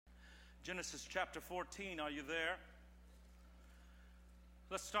Genesis chapter 14, are you there?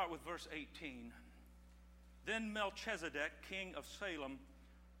 Let's start with verse 18. Then Melchizedek, king of Salem,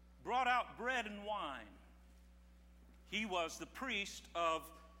 brought out bread and wine. He was the priest of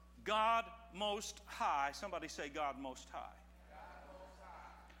God Most High. Somebody say God Most High. God Most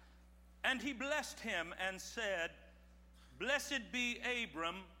High. And he blessed him and said, Blessed be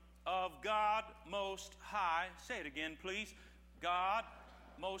Abram of God Most High. Say it again, please. God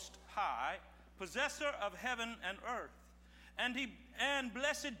Most High, possessor of heaven and earth. And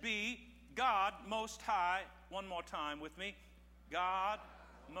blessed be God Most High, one more time with me, God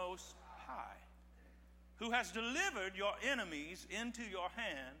Most High, who has delivered your enemies into your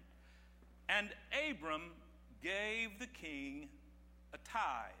hand. And Abram gave the king a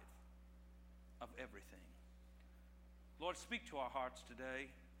tithe of everything. Lord, speak to our hearts today.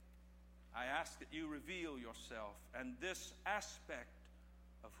 I ask that you reveal yourself and this aspect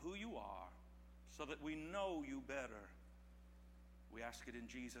of who you are so that we know you better. We ask it in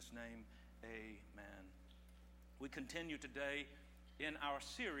Jesus' name, amen. We continue today in our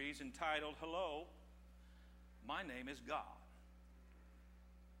series entitled, Hello, My Name is God.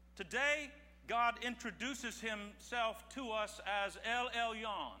 Today, God introduces himself to us as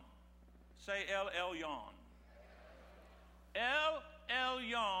Elyon. Say Elyon.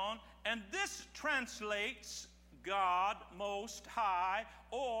 Elyon, and this translates God Most High,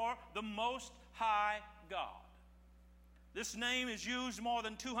 or the Most High God. This name is used more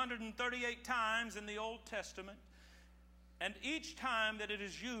than 238 times in the Old Testament, and each time that it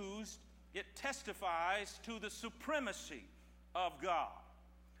is used, it testifies to the supremacy of God.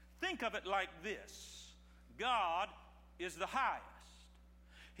 Think of it like this: God is the highest.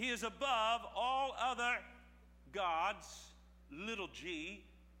 He is above all other gods, little g.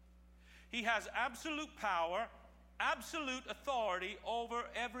 He has absolute power, absolute authority over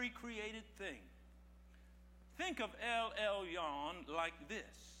every created thing. Think of Elyon like this: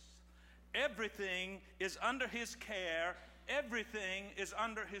 everything is under his care, everything is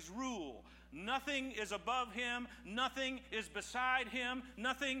under his rule. Nothing is above him, nothing is beside him,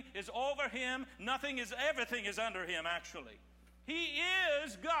 nothing is over him, everything is under him, actually. He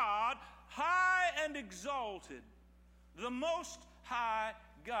is God, high and exalted, the Most High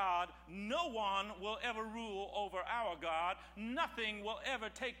God. No one will ever rule over our God. Nothing will ever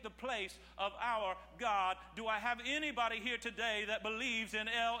take the place of our God. Do I have anybody here today that believes in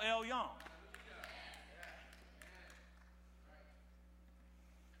Elyon?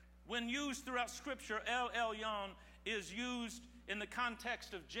 When used throughout Scripture, Elyon is used in the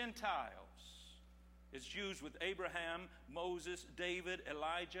context of Gentiles. It's used with Abraham, Moses, David,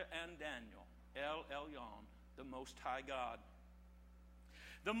 Elijah, and Daniel. Elyon, the Most High God.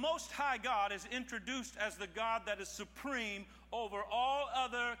 The Most High God is introduced as the God that is supreme over all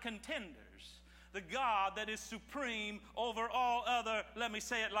other contenders. The God that is supreme over all other, let me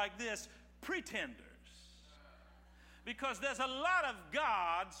say it like this, pretenders. Because there's a lot of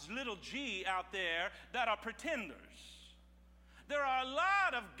gods, little g, out there that are pretenders. There are a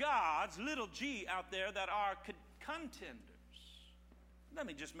lot of gods, little g, out there that are contenders. Let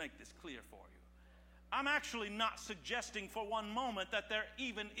me just make this clear for you. I'm actually not suggesting for one moment that there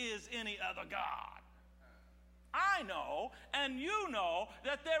even is any other God. I know, and you know,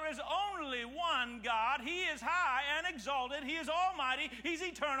 that there is only one God. He is high and exalted. He is almighty. He's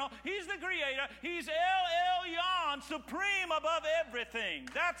eternal. He's the creator. He's Elyon, supreme above everything.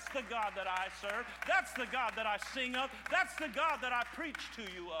 That's the God that I serve. That's the God that I sing of. That's the God that I preach to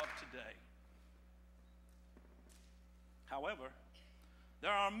you of today. However,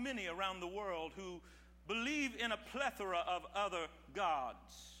 there are many around the world who believe in a plethora of other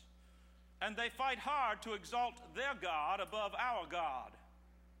gods. And they fight hard to exalt their God above our God,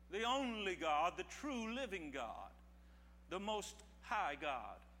 the only God, the true living God, the Most High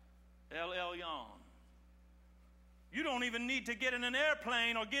God, Elyon. You don't even need to get in an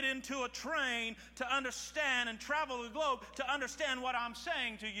airplane or get into a train to understand and travel the globe to understand what I'm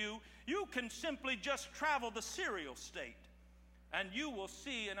saying to you. You can simply just travel the cereal state, and you will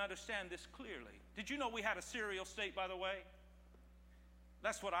see and understand this clearly. Did you know we had a cereal state, by the way?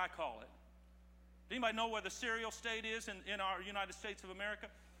 That's what I call it. Anybody know where the cereal state is in our United States of America?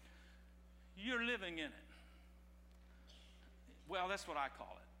 You're living in it. Well, that's what I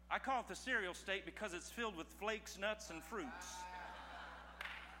call it. I call it the cereal state because it's filled with flakes, nuts, and fruits.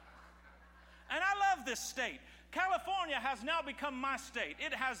 And I love this state. California has now become my state.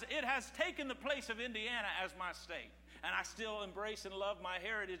 It has taken the place of Indiana as my state. And I still embrace and love my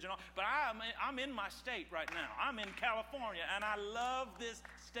heritage and all. But I'm in my state right now. I'm in California, and I love this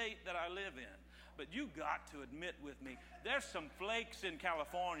state that I live in. but you got to admit with me, there's some flakes in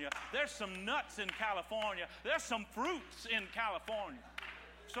California. There's some nuts in California. There's some fruits in California.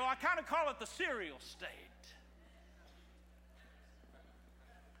 So I kind of call it the cereal state.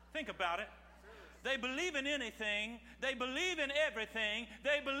 Think about it. They believe in anything. They believe in everything.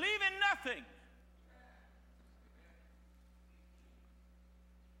 They believe in nothing.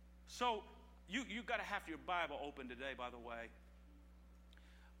 So you got to have your Bible open today, by the way.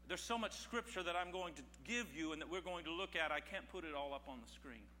 There's so much scripture that I'm going to give you and that we're going to look at. I can't put it all up on the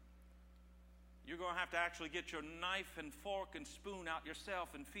screen. You're going to have to actually get your knife and fork and spoon out yourself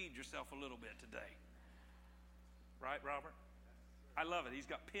and feed yourself a little bit today. Right, Robert? I love it. He's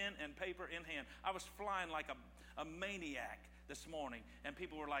got pen and paper in hand. I was flying like a maniac this morning, and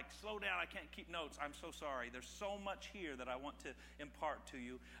people were like, slow down, I can't keep notes. I'm so sorry. There's so much here that I want to impart to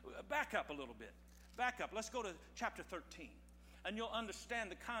you. Back up a little bit. Back up. Let's go to chapter 13, and you'll understand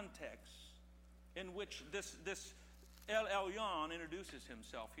the context in which this Elyon introduces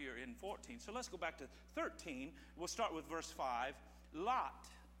himself here in 14. So let's go back to 13. We'll start with verse 5. Lot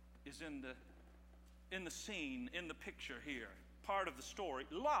is in the scene, in the picture here. Part of the story.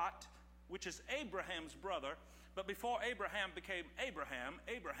 Lot, which is Abraham's brother, but before Abraham became Abraham,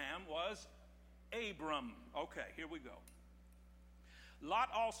 Abraham was Abram. Okay, here we go. Lot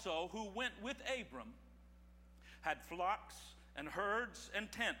also, who went with Abram, had flocks and herds and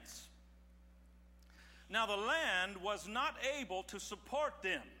tents. Now the land was not able to support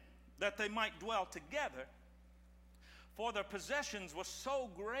them, that they might dwell together, for their possessions were so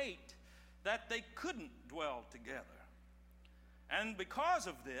great that they couldn't dwell together. And because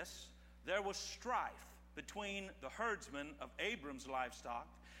of this, there was strife between the herdsmen of Abram's livestock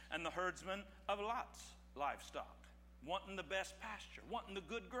and the herdsmen of Lot's livestock, wanting the best pasture, wanting the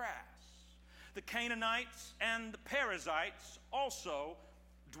good grass. The Canaanites and the Perizzites also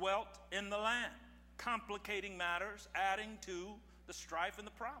dwelt in the land, complicating matters, adding to the strife and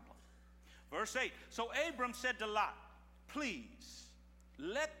the problem. Verse 8, so Abram said to Lot, please,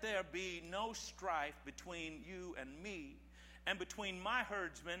 let there be no strife between you and me, and between my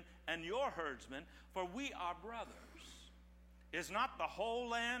herdsmen and your herdsmen, for we are brothers. Is not the whole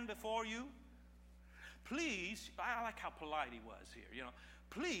land before you? Please, I like how polite he was here, you know.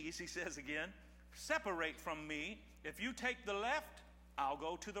 Please, he says again, separate from me. If you take the left, I'll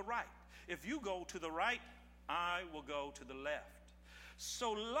go to the right. If you go to the right, I will go to the left.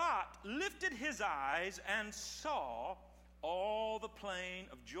 So Lot lifted his eyes and saw all the plain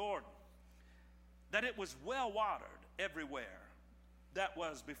of Jordan, that it was well watered everywhere. That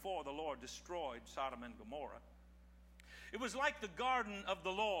was before the Lord destroyed Sodom and Gomorrah. It was like the garden of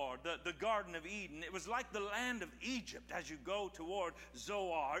the Lord, the Garden of Eden. It was like the land of Egypt as you go toward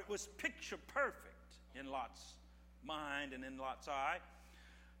Zoar. It was picture perfect in Lot's mind and in Lot's eye.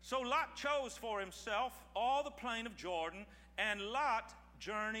 So Lot chose for himself all the plain of Jordan, and Lot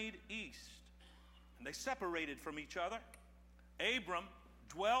journeyed east. And they separated from each other. Abram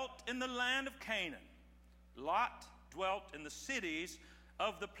dwelt in the land of Canaan. Lot dwelt in the cities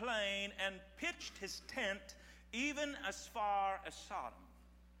of the plain and pitched his tent even as far as Sodom.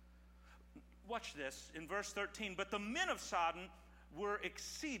 Watch this in verse 13. But the men of Sodom were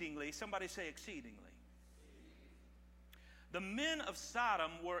exceedingly, somebody say exceedingly. The men of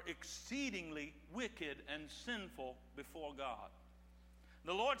Sodom were exceedingly wicked and sinful before God.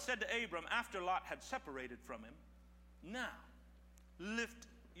 The Lord said to Abram after Lot had separated from him, now lift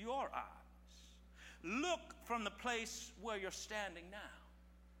your eyes. Look from the place where you're standing now.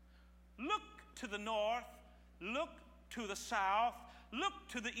 Look to the north, look to the south, look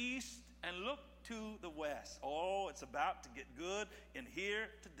to the east, and look to the west. Oh, it's about to get good in here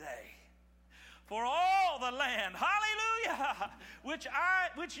today. For all the land, hallelujah,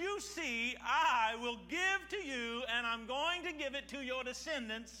 which you see, I will give to you, and I'm going to give it to your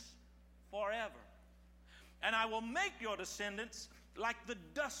descendants forever. And I will make your descendants like the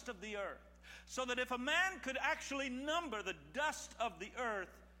dust of the earth, so that if a man could actually number the dust of the earth,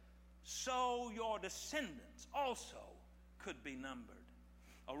 so your descendants also could be numbered.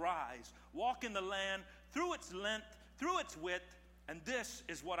 Arise, walk in the land through its length, through its width, and this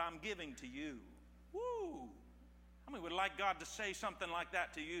is what I'm giving to you. Woo! How many would like God to say something like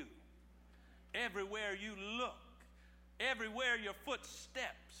that to you? Everywhere you look, everywhere your foot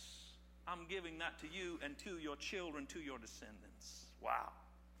steps, I'm giving that to you and to your children, to your descendants. Wow.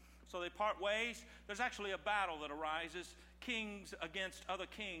 So they part ways. There's actually a battle that arises, kings against other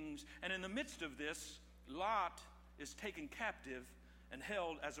kings. And in the midst of this, Lot is taken captive and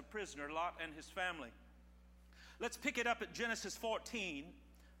held as a prisoner, Lot and his family. Let's pick it up at Genesis 14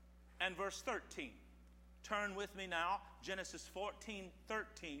 and verse 13. Turn with me now, Genesis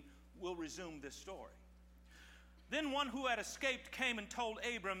 14:13. we'll resume this story. Then one who had escaped came and told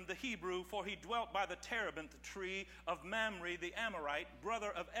Abram the Hebrew, for he dwelt by the terebinth tree of Mamre the Amorite,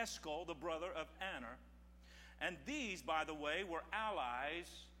 brother of Eshcol, the brother of Aner. And these, by the way, were allies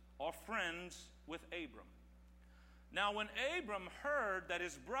or friends with Abram. Now when Abram heard that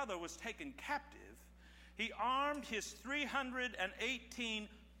his brother was taken captive, he armed his 318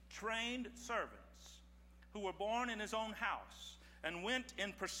 trained servants who were born in his own house and went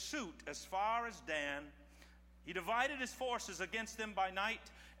in pursuit as far as Dan. He divided his forces against them by night,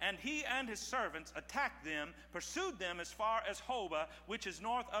 and he and his servants attacked them, pursued them as far as Hobah, which is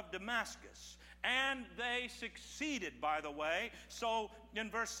north of Damascus. And they succeeded, by the way. So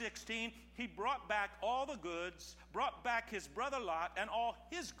in verse 16, he brought back all the goods, brought back his brother Lot and all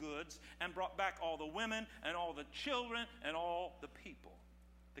his goods, and brought back all the women and all the children and all the people.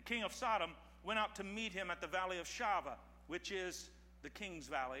 The king of Sodom went out to meet him at the valley of Shaveh, which is the king's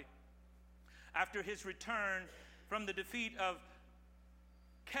valley, after his return from the defeat of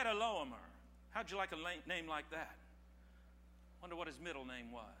Kedorlaomer. How'd you like a name like that? Wonder what his middle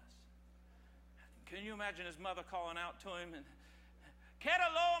name was. Can you imagine his mother calling out to him, and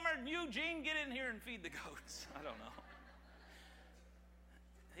Kedorlaomer, Eugene, get in here and feed the goats? I don't know.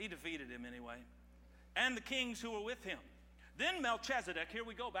 He defeated him anyway. And the kings who were with him. Then Melchizedek, here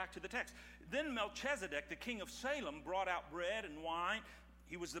we go back to the text. Then Melchizedek, the king of Salem, brought out bread and wine.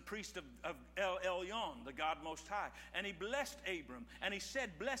 He was the priest of Elyon, the God Most High. And he blessed Abram. And he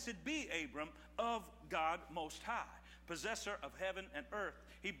said, Blessed be Abram of God Most High, possessor of heaven and earth.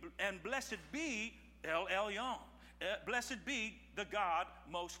 And blessed be Elyon. Blessed be the God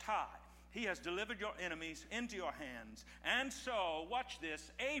Most High. He has delivered your enemies into your hands. And so, watch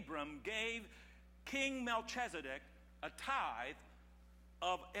this, Abram gave King Melchizedek a tithe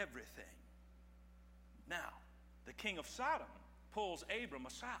of everything. Now, the king of Sodom pulls Abram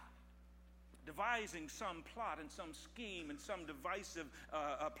aside, devising some plot and some scheme and some divisive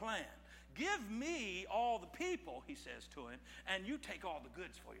plan. Give me all the people, he says to him, and you take all the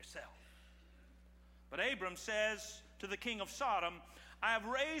goods for yourself. But Abram says to the king of Sodom, I have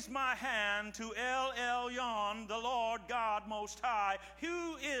raised my hand to Elyon, the Lord God Most High,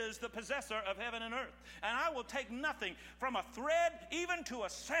 who is the possessor of heaven and earth. And I will take nothing, from a thread even to a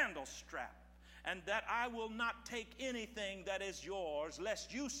sandal strap, and that I will not take anything that is yours,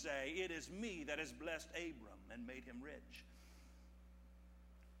 lest you say, it is me that has blessed Abram and made him rich.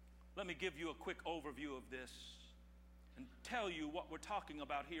 Let me give you a quick overview of this and tell you what we're talking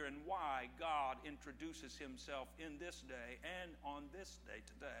about here and why God introduces himself in this day and on this day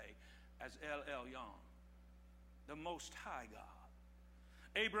today as Elyon, the Most High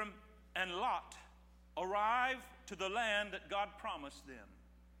God. Abram and Lot arrive to the land that God promised them.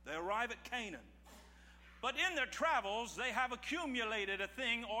 They arrive at Canaan. But in their travels, they have accumulated a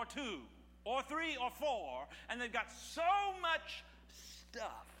thing or two, or three or four, and they've got so much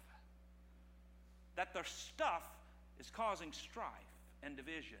stuff that their stuff is causing strife and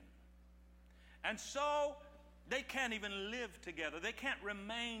division. And so they can't even live together. They can't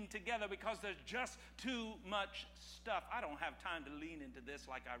remain together because there's just too much stuff. I don't have time to lean into this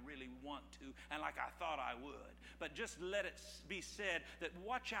like I really want to and like I thought I would. But just let it be said that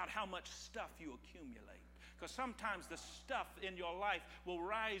watch out how much stuff you accumulate. Because sometimes the stuff in your life will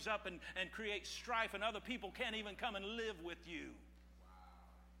rise up and create strife, and other people can't even come and live with you.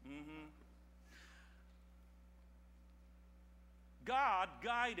 Mm-hmm. God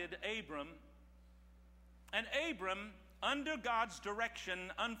guided Abram, and Abram, under God's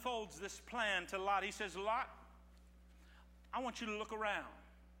direction, unfolds this plan to Lot. He says, Lot, I want you to look around,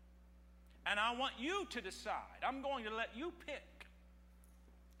 and I want you to decide. I'm going to let you pick.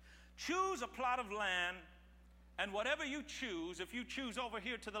 Choose a plot of land, and whatever you choose, if you choose over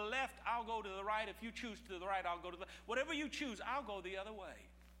here to the left, I'll go to the right. If you choose to the right, I'll go to the left. Whatever you choose, I'll go the other way.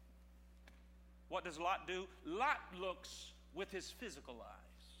 What does Lot do? Lot looks with his physical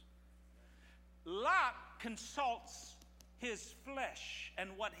eyes. Lot consults his flesh and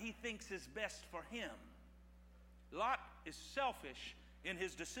what he thinks is best for him. Lot is selfish in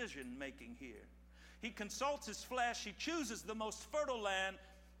his decision making here. He consults his flesh. He chooses the most fertile land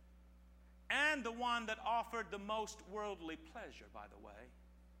and the one that offered the most worldly pleasure, by the way.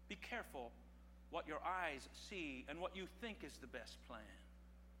 Be careful what your eyes see and what you think is the best plan.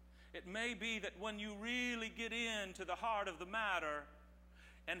 It may be that when you really get into the heart of the matter,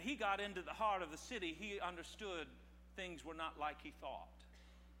 and he got into the heart of the city, he understood things were not like he thought.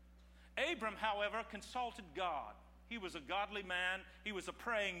 Abram, however, consulted God. He was a godly man, he was a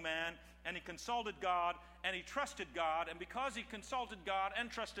praying man, and he consulted God, and he trusted God, and because he consulted God and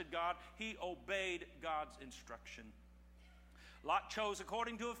trusted God, he obeyed God's instruction. Lot chose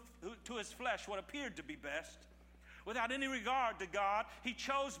according to his flesh what appeared to be best. Without any regard to God, he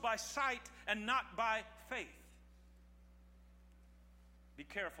chose by sight and not by faith. Be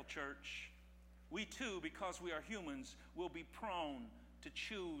careful, church. We too, because we are humans, will be prone to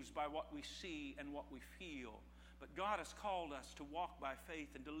choose by what we see and what we feel. But God has called us to walk by faith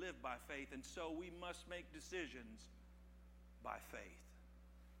and to live by faith, and so we must make decisions by faith.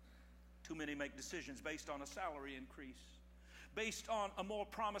 Too many make decisions based on a salary increase, based on a more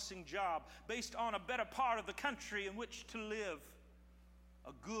promising job, based on a better part of the country in which to live,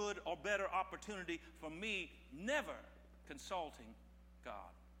 a good or better opportunity for me, never consulting God.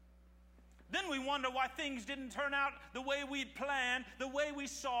 Then we wonder why things didn't turn out the way we'd planned, the way we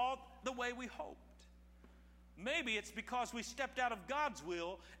saw, the way we hoped. Maybe it's because we stepped out of God's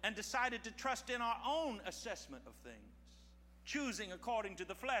will and decided to trust in our own assessment of things, choosing according to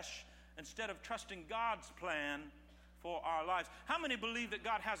the flesh instead of trusting God's plan for our lives. How many believe that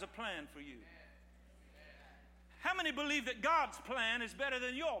God has a plan for you? How many believe that God's plan is better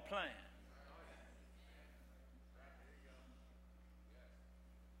than your plan?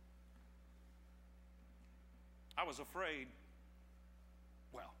 I was afraid.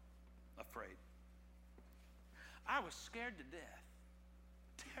 I was scared to death,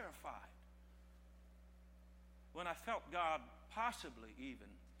 terrified, when I felt God possibly even,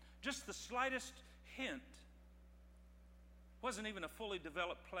 just the slightest hint, wasn't even a fully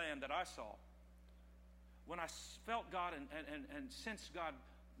developed plan that I saw. When I felt God and sensed God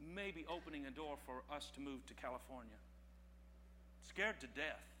maybe opening a door for us to move to California. Scared to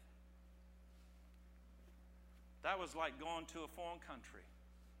death. That was like going to a foreign country.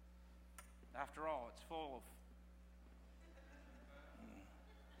 After all, it's full of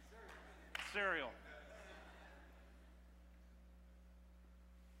cereal.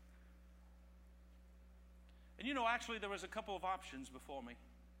 And actually there was a couple of options before me.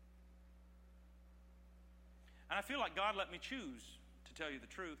 And I feel like God let me choose, to tell you the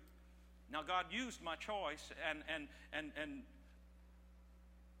truth. Now, God used my choice and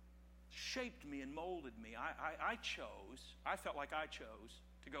shaped me and molded me. I felt like I chose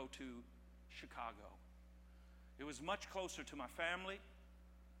to go to Chicago. It was much closer to my family,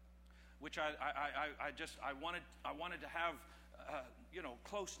 which I wanted to have,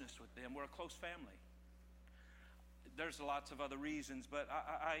 closeness with them. We're a close family. There's lots of other reasons, but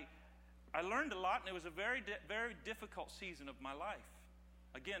I learned a lot, and it was a very, very difficult season of my life.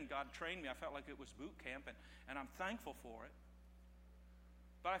 Again, God trained me. I felt like it was boot camp, and I'm thankful for it.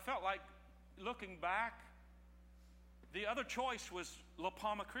 But I felt like, looking back, the other choice was La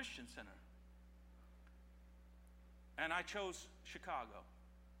Palma Christian Center. And I chose Chicago.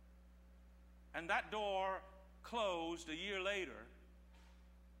 And that door closed a year later.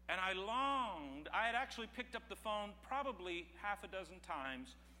 And I longed. I had actually picked up the phone probably half a dozen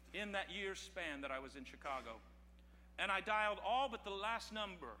times in that year's span that I was in Chicago. And I dialed all but the last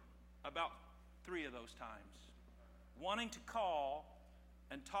number about 3 of those times, wanting to call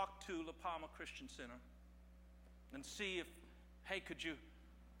and talk to La Palma Christian Center and see if, hey, could you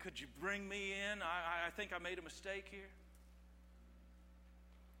bring me in? I think I made a mistake here.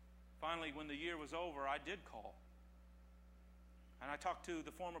 Finally, when the year was over, I did call. And I talked to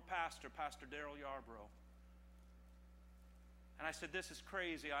the former pastor, Pastor Daryl Yarbrough. And I said, this is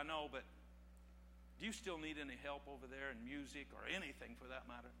crazy, I know, but do you still need any help over there in music or anything for that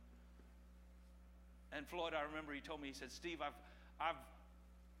matter? And Floyd, I remember he told me, he said, Steve,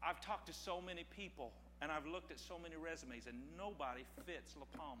 I've talked to so many people and I've looked at so many resumes and nobody fits La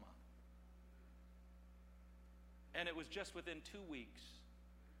Palma. And it was just within 2 weeks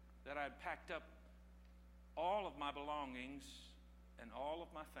that I had packed up all of my belongings and all of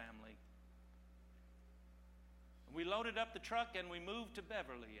my family. We loaded up the truck and we moved to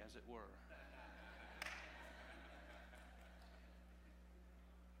Beverly, as it were.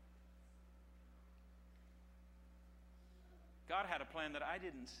 God had a plan that I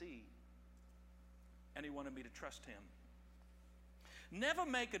didn't see, and He wanted me to trust Him. Never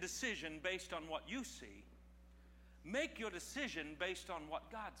make a decision based on what you see. Make your decision based on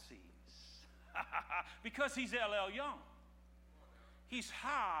what God sees. Because He's Elyon. He's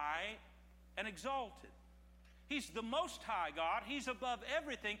high and exalted. He's the Most High God. He's above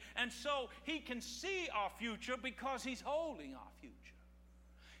everything. And so He can see our future because He's holding our future.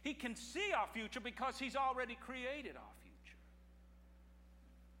 He can see our future because He's already created our future.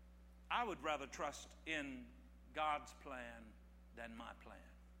 I would rather trust in God's plan than my plan.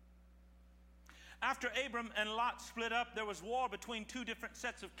 After Abram and Lot split up, there was war between 2 different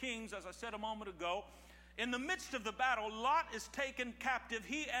sets of kings, as I said a moment ago. In the midst of the battle, Lot is taken captive,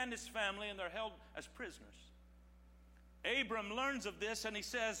 he and his family, and they're held as prisoners. Abram learns of this and he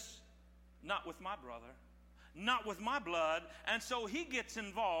says, not with my brother, not with my blood. And so he gets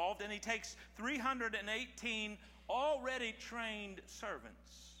involved and he takes 318 already trained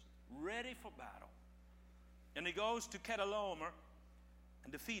servants, ready for battle. And he goes to Kedorlaomer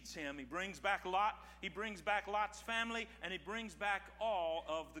and defeats him. He brings back Lot, he brings back Lot's family, and he brings back all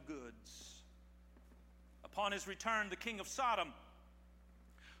of the goods. Upon his return, the king of Sodom,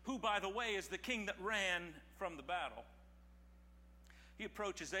 who, by the way, is the king that ran from the battle, he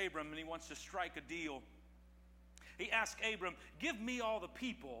approaches Abram and he wants to strike a deal. He asks Abram, give me all the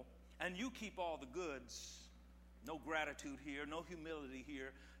people and you keep all the goods. No gratitude here, no humility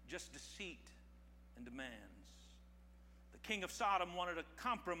here, just deceit and demands. The king of Sodom wanted to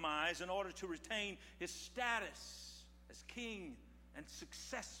compromise in order to retain his status as king and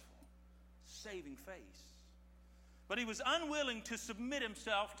successful, saving face. But he was unwilling to submit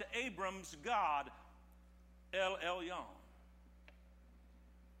himself to Abram's God, Elyon.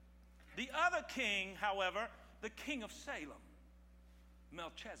 The other king, however, the king of Salem,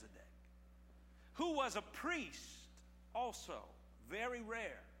 Melchizedek, who was a priest also, very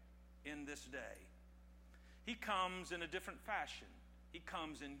rare in this day. He comes in a different fashion. He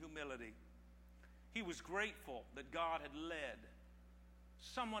comes in humility. He was grateful that God had led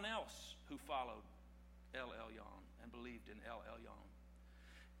someone else who followed Elyon and believed in Elyon.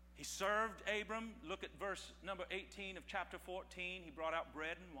 He served Abram. Look at verse number 18 of chapter 14. He brought out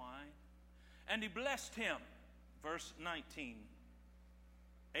bread and wine, and he blessed him. Verse 19.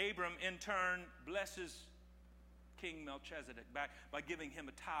 Abram, in turn, blesses King Melchizedek back by giving him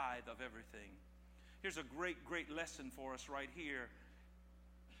a tithe of everything. Here's a great, great lesson for us right here.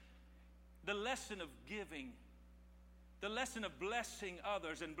 The lesson of giving, the lesson of blessing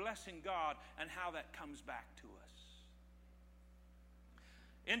others and blessing God, and how that comes back to us.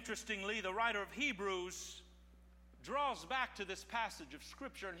 Interestingly, the writer of Hebrews draws back to this passage of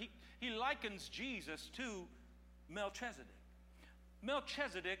Scripture, and he likens Jesus to Melchizedek.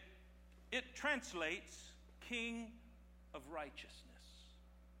 Melchizedek, it translates King of Righteousness.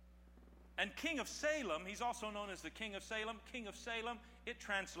 And King of Salem, he's also known as the King of Salem. King of Salem, it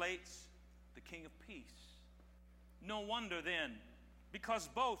translates the King of Peace. No wonder then, because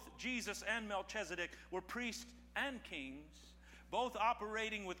both Jesus and Melchizedek were priests and kings, both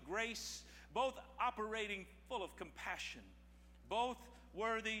operating with grace, both operating full of compassion, both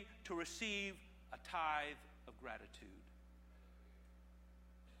worthy to receive a tithe of gratitude.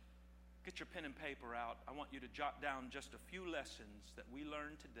 Get your pen and paper out. I want you to jot down just a few lessons that we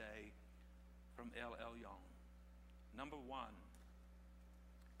learned today from Elyon. Number one,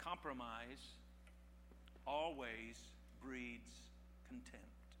 compromise always breeds contempt.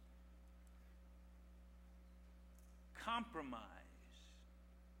 Compromise,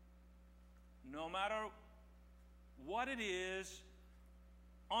 no matter what it is,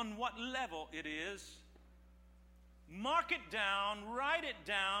 on what level it is, mark it down, write it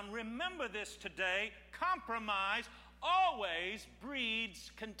down, remember this today. Compromise always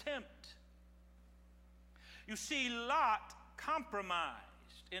breeds contempt. You see, Lot compromised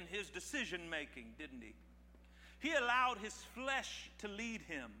in his decision making, didn't he? He allowed his flesh to lead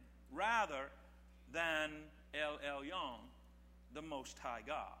him rather than Elyon, the Most High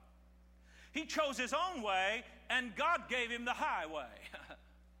God. He chose his own way, and God gave him the highway.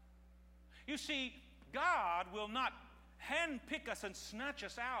 You see, God will not handpick us and snatch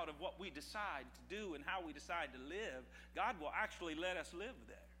us out of what we decide to do and how we decide to live. God will actually let us live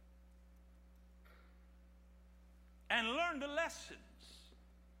there and learn the lessons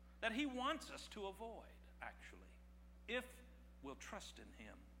that He wants us to avoid, actually, if we'll trust in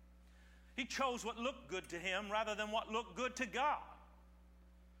Him. He chose what looked good to Him rather than what looked good to God.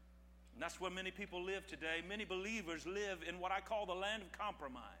 And that's where many people live today. Many believers live in what I call the land of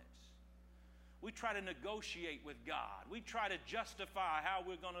compromise. We try to negotiate with God. We try to justify how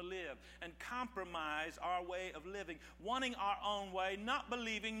we're going to live and compromise our way of living, wanting our own way, not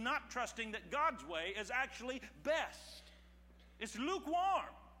believing, not trusting that God's way is actually best. It's lukewarm.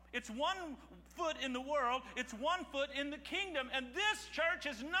 It's one foot in the world. It's one foot in the kingdom. And this church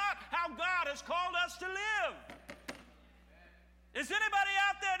is not how God has called us to live. Is anybody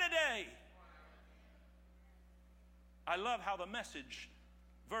out there today? I love how the Message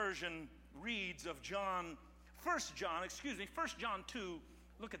version reads of 1 John 2,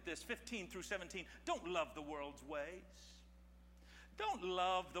 look at this, 15 through 17. Don't love the world's ways. Don't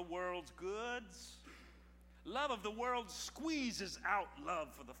love the world's goods. Love of the world squeezes out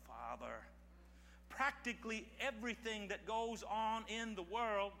love for the Father. Practically everything that goes on in the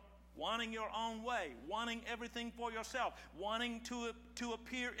world wanting your own way, wanting everything for yourself, wanting to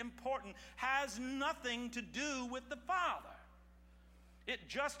appear important, has nothing to do with the Father. It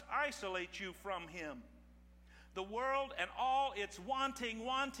just isolates you from Him. The world and all its wanting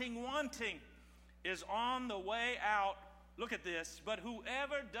is on the way out. Look at this. But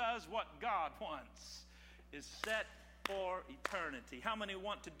whoever does what God wants is set for eternity. How many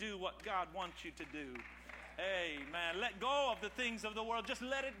want to do what God wants you to do? Amen. Let go of the things of the world. Just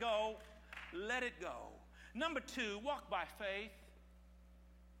let it go. Let it go. Number 2, walk by faith,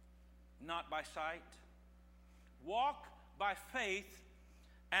 not by sight. Walk by faith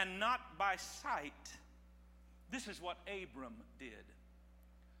and not by sight. This is what Abram did.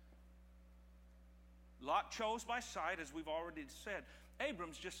 Lot chose by sight, as we've already said.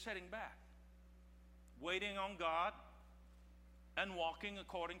 Abram's just sitting back, waiting on God and walking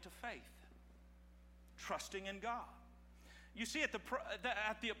according to faith, trusting in God. You see, at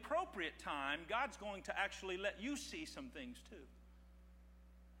the appropriate time, God's going to actually let you see some things too.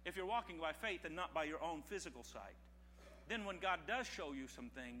 If you're walking by faith and not by your own physical sight, then when God does show you some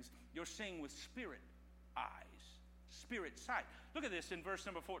things, you're seeing with spirit eyes, spirit sight. Look at this in verse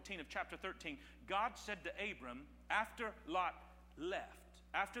number 14 of chapter 13. God said to Abram, after Lot left,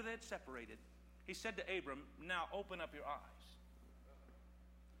 after they had separated, He said to Abram, now open up your eyes.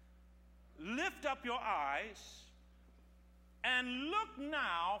 Lift up your eyes and look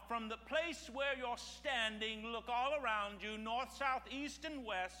now from the place where you're standing. Look all around you, north, south, east, and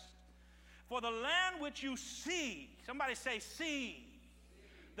west. For the land which you see, somebody say see.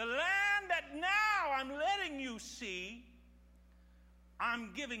 The land that now I'm letting you see,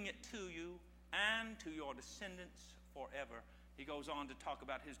 I'm giving it to you and to your descendants forever. He goes on to talk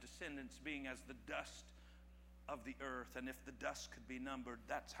about his descendants being as the dust of the earth. And if the dust could be numbered,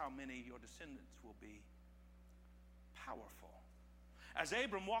 that's how many your descendants will be. Powerful. As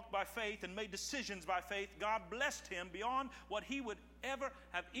Abram walked by faith and made decisions by faith, God blessed him beyond what he would ever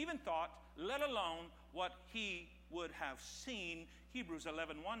have even thought, let alone what he would have seen. Hebrews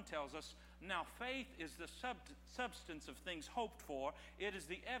 11:1 tells us, now faith is the substance of things hoped for. It is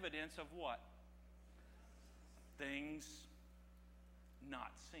the evidence of what? Things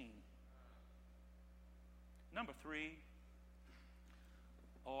not seen. Number 3.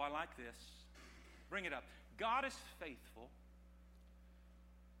 Oh, I like this. Bring it up. God is faithful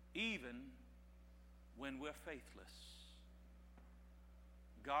even when we're faithless.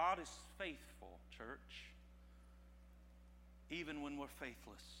 God is faithful, church, even when we're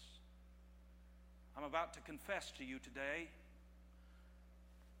faithless. I'm about to confess to you today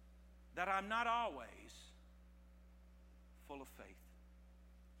that I'm not always full of faith.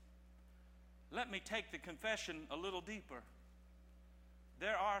 Let me take the confession a little deeper.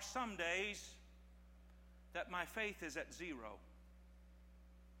 There are some days that my faith is at 0.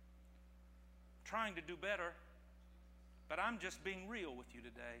 Trying to do better, but I'm just being real with you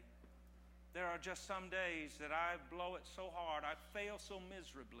today. There are just some days that I blow it so hard, I fail so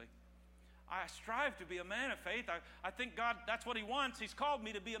miserably. I strive to be a man of faith. I think God, that's what He wants. He's called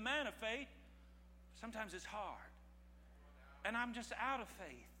me to be a man of faith. Sometimes it's hard. And I'm just out of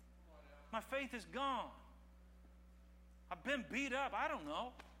faith. My faith is gone. I've been beat up. I don't know.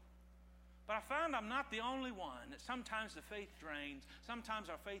 But I found I'm not the only one. That sometimes the faith drains. Sometimes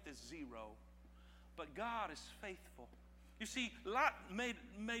our faith is 0. But God is faithful. You see, Lot made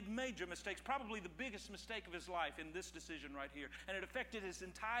major mistakes, probably the biggest mistake of his life in this decision right here. And it affected his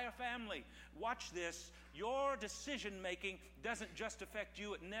entire family. Watch this. Your decision-making doesn't just affect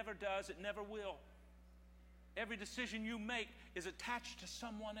you. It never does. It never will. Every decision you make is attached to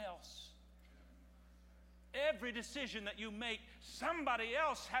someone else. Every decision that you make, somebody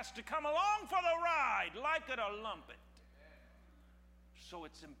else has to come along for the ride, like it or lump it. So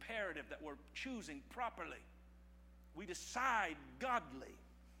it's imperative that we're choosing properly. We decide godly.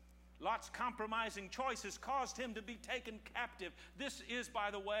 Lot's compromising choices caused him to be taken captive. This is,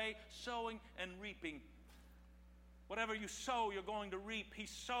 by the way, sowing and reaping. Whatever you sow, you're going to reap. He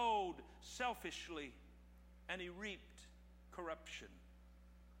sowed selfishly, and he reaped corruption.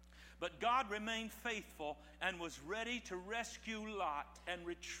 But God remained faithful and was ready to rescue Lot and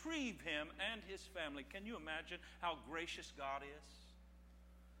retrieve him and his family. Can you imagine how gracious God is?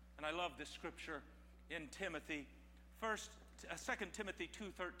 And I love this scripture in Timothy. 2 Timothy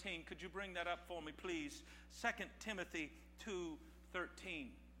 2:13. Could you bring that up for me, please? 2 Timothy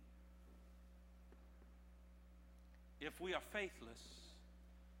 2:13. If we are faithless,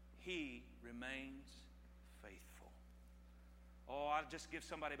 He remains faithful. Oh, I'll just give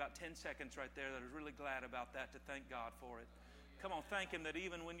somebody about 10 seconds right there that is really glad about that, to thank God for it. Come on, thank Him that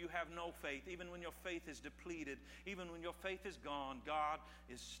even when you have no faith, even when your faith is depleted, even when your faith is gone, God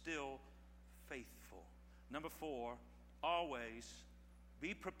is still faithful. Number 4, always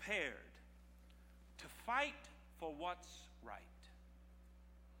be prepared to fight for what's right.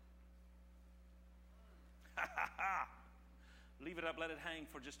 Leave it up, let it hang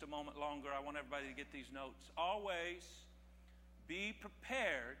for just a moment longer. I want everybody to get these notes. Always be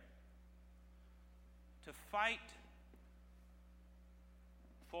prepared to fight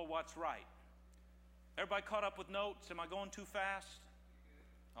for what's right. Everybody caught up with notes? Am I going too fast?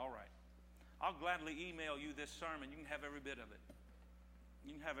 All right. I'll gladly email you this sermon. You can have every bit of it.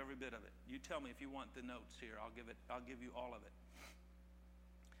 You can have every bit of it. You tell me if you want the notes here. I'll give you all of it.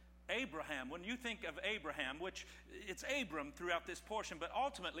 Abraham, when you think of Abraham, which it's Abram throughout this portion, but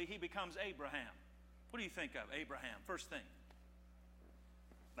ultimately he becomes Abraham. What do you think of Abraham? First thing.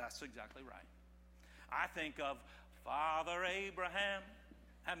 That's exactly right. I think of Father Abraham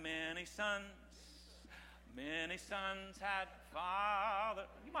had many sons. Many sons had father.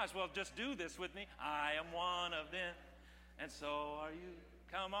 You might as well just do this with me. I am one of them, and so are you.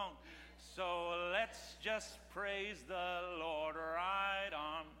 Come on. So let's just praise the Lord right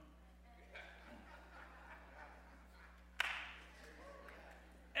on.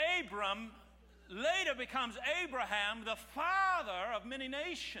 Abram later becomes Abraham, the father of many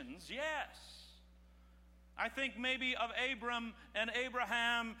nations, yes. I think maybe of Abram and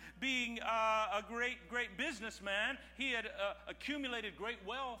Abraham being a great businessman. He had accumulated great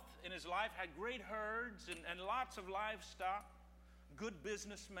wealth in his life, had great herds and lots of livestock. Good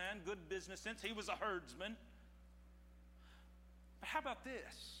businessman, good business sense. He was a herdsman. But how about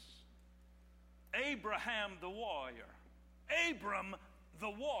this? Abraham the warrior. Abram the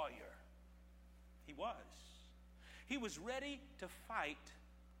warrior. He was. He was ready to fight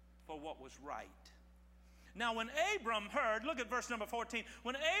for what was right. Now, when Abram heard, look at verse number 14.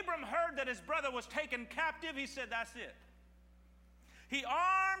 When Abram heard that his brother was taken captive, he said, that's it. He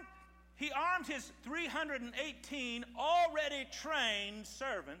armed his 318 already trained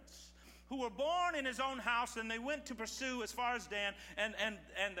servants who were born in his own house, and they went to pursue as far as Dan, and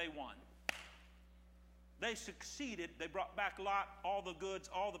they won. They succeeded. They brought back Lot, all the goods,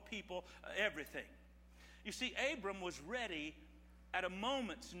 all the people, everything. You see, Abram was ready at a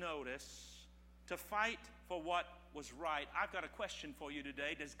moment's notice to fight for what was right. I've got a question for you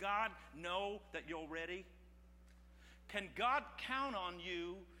today. Does God know that you're ready? Can God count on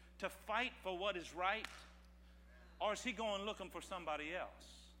you to fight for what is right? Or is He going looking for somebody else?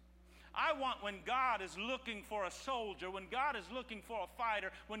 I want, when God is looking for a soldier, when God is looking for a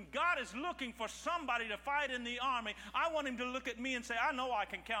fighter, when God is looking for somebody to fight in the army, I want Him to look at me and say, I know I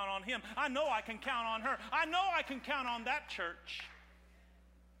can count on him. I know I can count on her. I know I can count on that church.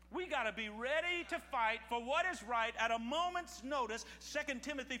 We got to be ready to fight for what is right at a moment's notice. 2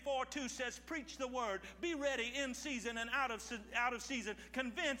 Timothy 4:2 says, preach the word. Be ready in season and out of season.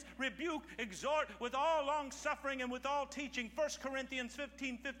 Convince, rebuke, exhort with all long suffering and with all teaching. 1 Corinthians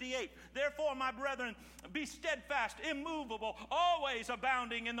 15:58. Therefore, my brethren, be steadfast, immovable, always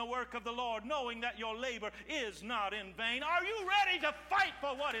abounding in the work of the Lord, knowing that your labor is not in vain. Are you ready to fight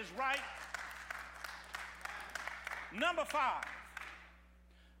for what is right? Number 5.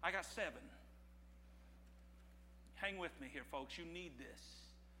 I got 7. Hang with me here, folks. You need this.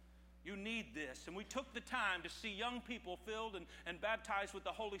 You need this. And we took the time to see young people filled and baptized with the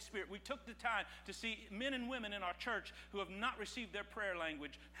Holy Spirit. We took the time to see men and women in our church who have not received their prayer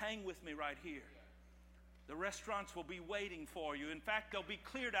language. Hang with me right here. The restaurants will be waiting for you. In fact, they'll be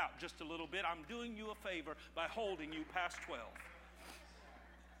cleared out just a little bit. I'm doing you a favor by holding you past 12.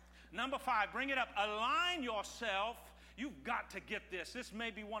 Number 5, bring it up. Align yourself. You've got to get this. This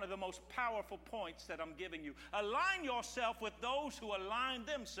may be one of the most powerful points that I'm giving you. Align yourself with those who align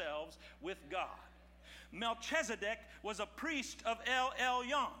themselves with God. Melchizedek was a priest of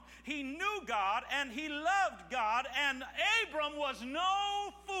Elyon. He knew God and he loved God, and Abram was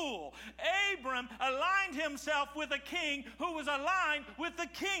no fool. Abram aligned himself with a king who was aligned with the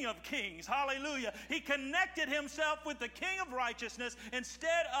King of Kings. Hallelujah. He connected himself with the King of Righteousness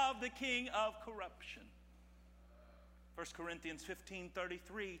instead of the king of corruption. 1 Corinthians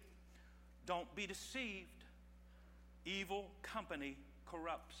 15:33, don't be deceived. Evil company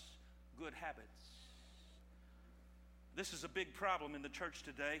corrupts good habits. This is a big problem in the church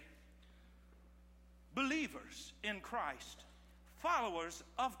today. Believers in Christ, followers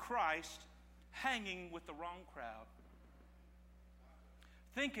of Christ, hanging with the wrong crowd.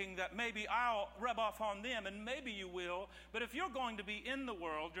 Thinking that maybe I'll rub off on them, and maybe you will, but if you're going to be in the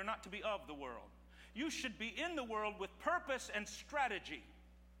world, you're not to be of the world. You should be in the world with purpose and strategy.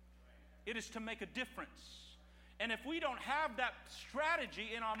 It is to make a difference. And if we don't have that strategy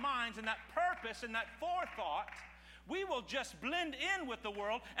in our minds and that purpose and that forethought, we will just blend in with the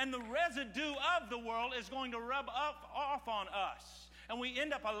world, and the residue of the world is going to rub off on us. And we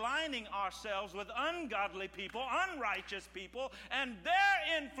end up aligning ourselves with ungodly people, unrighteous people, and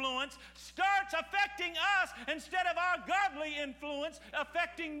their influence starts affecting us instead of our godly influence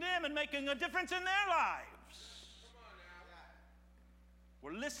affecting them and making a difference in their lives.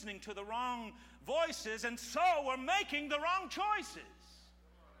 We're listening to the wrong voices, and so we're making the wrong choices.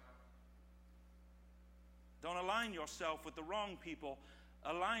 Don't align yourself with the wrong people.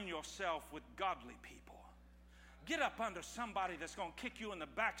 Align yourself with godly people. Get up under somebody that's going to kick you in the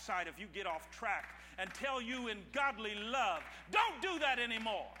backside if you get off track and tell you in godly love, don't do that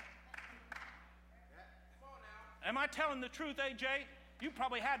anymore. Am I telling the truth, AJ? You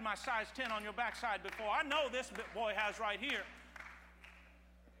probably had my size 10 on your backside before. I know this boy has right here.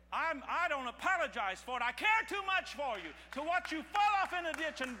 I don't apologize for it. I care too much for you to watch you fall off in a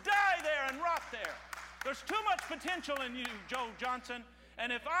ditch and die there and rot there. There's too much potential in you, Joe Johnson.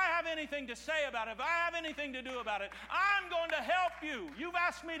 And if I have anything to say about it, if I have anything to do about it, I'm going to help you. You've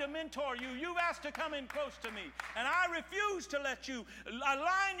asked me to mentor you. You've asked to come in close to me. And I refuse to let you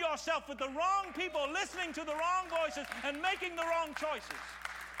align yourself with the wrong people, listening to the wrong voices, and making the wrong choices.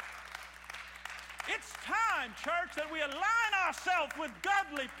 It's time, church, that we align ourselves with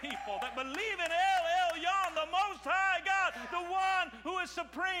godly people that believe in Elyon, the Most High God, the one who is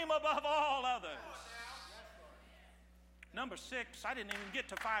supreme above all others. Number 6, I didn't even get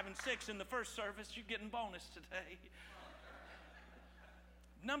to 5 and 6 in the first service. You're getting bonus today.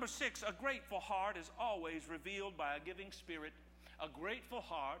 Number 6, a grateful heart is always revealed by a giving spirit. A grateful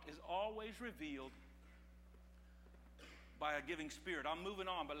heart is always revealed by a giving spirit. I'm moving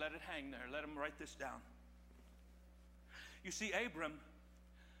on, but let it hang there. Let him write this down. You see, Abram,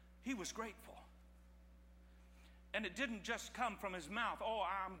 he was grateful. And it didn't just come from his mouth, oh,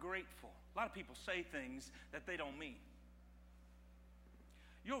 I'm grateful. A lot of people say things that they don't mean.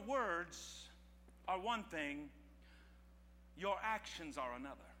 Your words are one thing, your actions are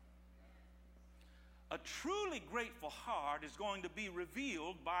another. A truly grateful heart is going to be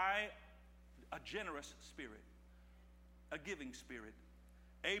revealed by a generous spirit, a giving spirit.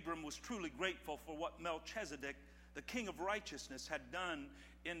 Abram was truly grateful for what Melchizedek, the king of righteousness, had done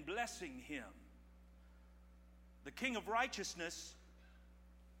in blessing him. The king of righteousness,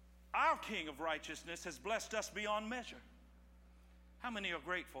 our king of righteousness, has blessed us beyond measure. How many are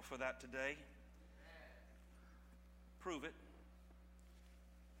grateful for that today? Prove it.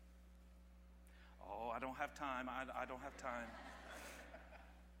 Oh, I don't have time. I don't have time.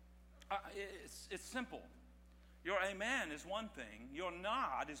 It's simple. Your amen is one thing. Your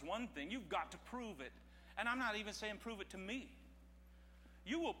nod is one thing. You've got to prove it. And I'm not even saying prove it to me.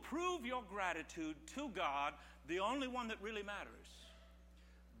 You will prove your gratitude to God, the only one that really matters,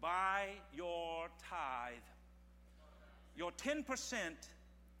 by your tithe. Your 10%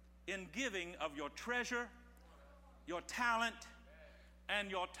 in giving of your treasure, your talent,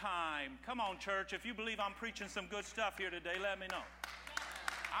 and your time. Come on, church. If you believe I'm preaching some good stuff here today, let me know.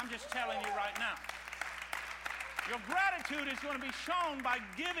 I'm just telling you right now. Your gratitude is going to be shown by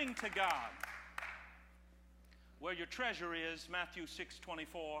giving to God. Where your treasure is, Matthew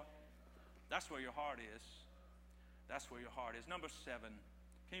 6:24, that's where your heart is. That's where your heart is. Number 7.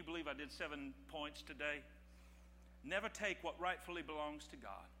 Can you believe I did 7 points today? Never take what rightfully belongs to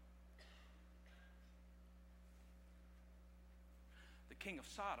God. The king of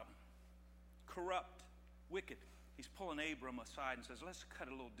Sodom, corrupt, wicked, he's pulling Abram aside and says, let's cut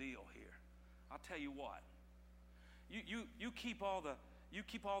a little deal here. I'll tell you what. You keep all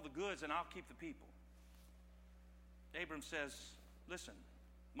the goods and I'll keep the people. Abram says, listen,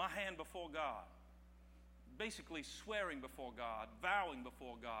 my hand before God, basically swearing before God, vowing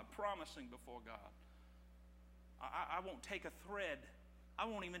before God, promising before God. I won't take a thread. I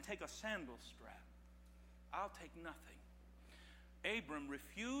won't even take a sandal strap. I'll take nothing. Abram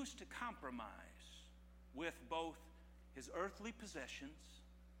refused to compromise with both his earthly possessions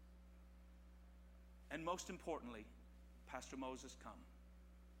and, most importantly, Pastor Moses, come.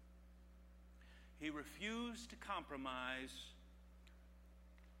 He refused to compromise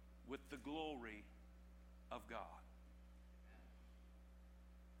with the glory of God.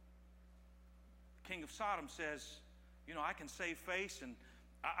 King of Sodom says, you know, I can save face and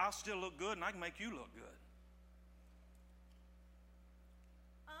I'll still look good and I can make you look good.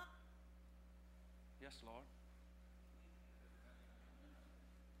 Yes, Lord.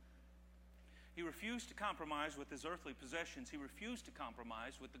 He refused to compromise with his earthly possessions. He refused to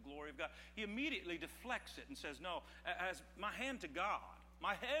compromise with the glory of God. He immediately deflects it and says, no, as my hand to God,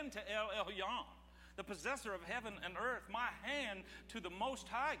 my hand to Elyon. the possessor of heaven and earth, my hand to the Most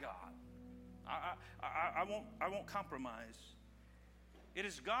High God. I won't compromise. It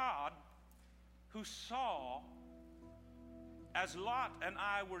is God who saw, as Lot and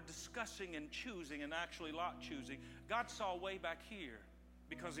I were discussing and choosing, and actually Lot choosing, God saw way back here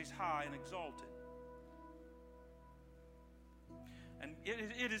because he's high and exalted. And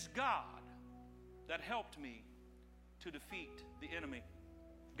it is God that helped me to defeat the enemy.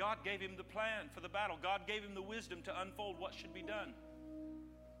 God gave him the plan for the battle. God gave him the wisdom to unfold what should be done.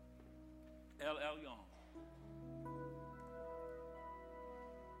 Elyon.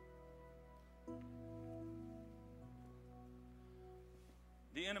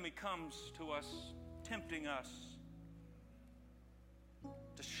 The enemy comes to us, tempting us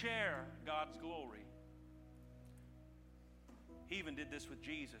to share God's glory. He even did this with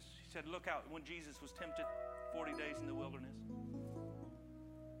Jesus. He said, look out, when Jesus was tempted 40 days in the wilderness,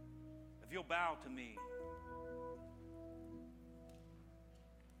 if you'll bow to me,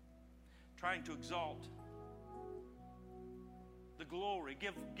 trying to exalt the glory,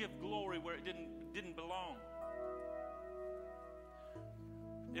 give glory where it didn't belong.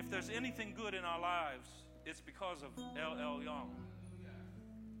 If there's anything good in our lives, it's because of Elyon,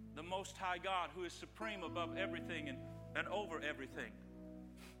 the Most High God, who is supreme above everything and over everything.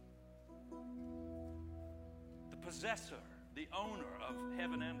 The possessor, the owner of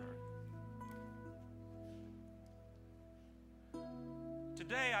heaven and earth.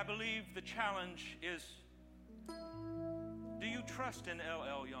 Today, I believe the challenge is, do you trust in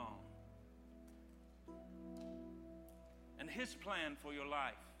Elyon and his plan for your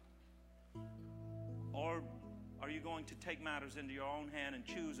life? Or are you going to take matters into your own hand and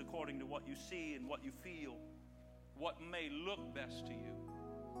choose according to what you see and what you feel, what may look best to you?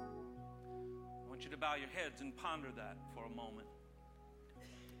 I want you to bow your heads and ponder that for a moment.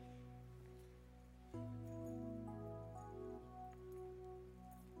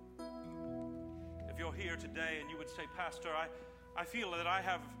 If you're here today and you would say, Pastor, I feel that I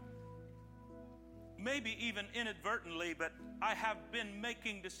have, maybe even inadvertently, but I have been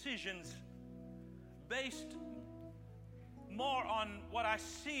making decisions based more on what I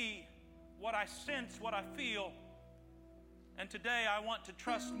see, what I sense, what I feel. And today I want to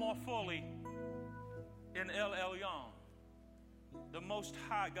trust more fully in Elyon, the Most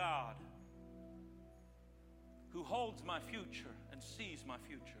High God, who holds my future and sees my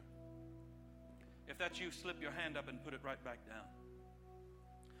future. If that's you, slip your hand up and put it right back down.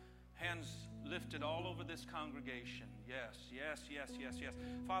 Hands lifted all over this congregation. Yes, yes, yes, yes, yes.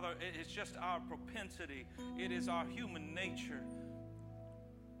 Father, it's just our propensity. It is our human nature.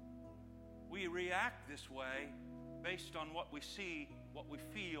 We react this way based on what we see, what we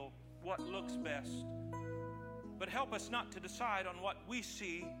feel, what looks best. But help us not to decide on what we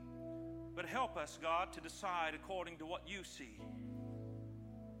see, but help us, God, to decide according to what you see.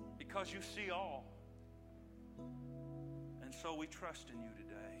 Because you see all. And so we trust in you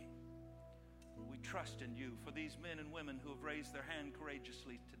today. We trust in you for these men and women who have raised their hand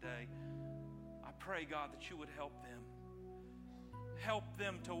courageously today. I pray, God, that you would help them. Help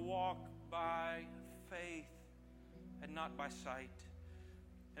them to walk by faith and not by sight.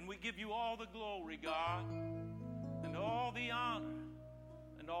 And we give you all the glory, God, and all the honor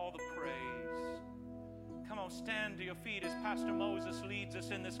and all the praise. Come on, stand to your feet as Pastor Moses leads us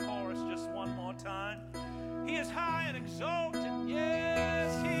in this chorus just one more time. He is high and exalted.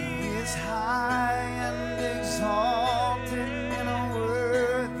 Yes, he is high and exalted and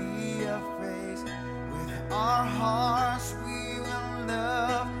worthy of praise. With our hearts we will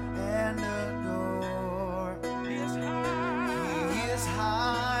love and adore. He is high. He is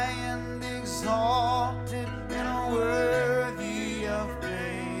high and exalted and worthy of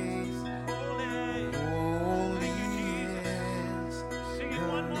praise. Holy is Sing it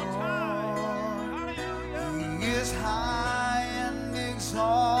one more time. Hallelujah. He is high and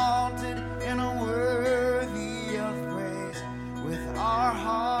exalted and worthy of praise. With our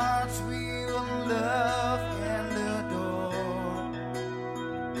hearts we will love and adore.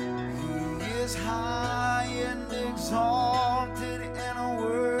 He is high and exalted and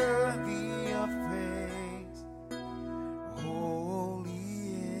worthy of praise. Holy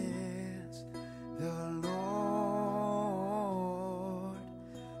is the Lord.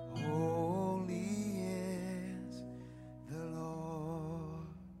 Holy is the Lord.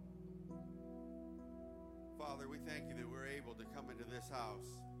 Father, we thank you that we're able to come into this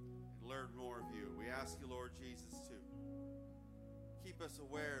house and learn more of you. We ask you, Lord Jesus, to keep us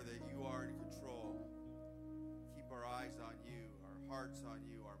aware that you are in control. Keep our eyes on you, our hearts on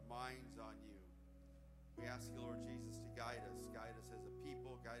you, our minds on you. We ask you, Lord Jesus, to guide us as a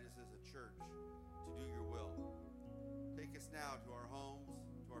people, guide us as a church to do your will. Take us now to our homes,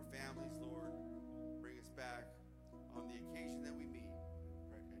 to our families, Lord. Bring us back on the occasion that we meet.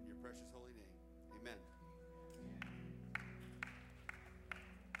 In your precious holy name, amen.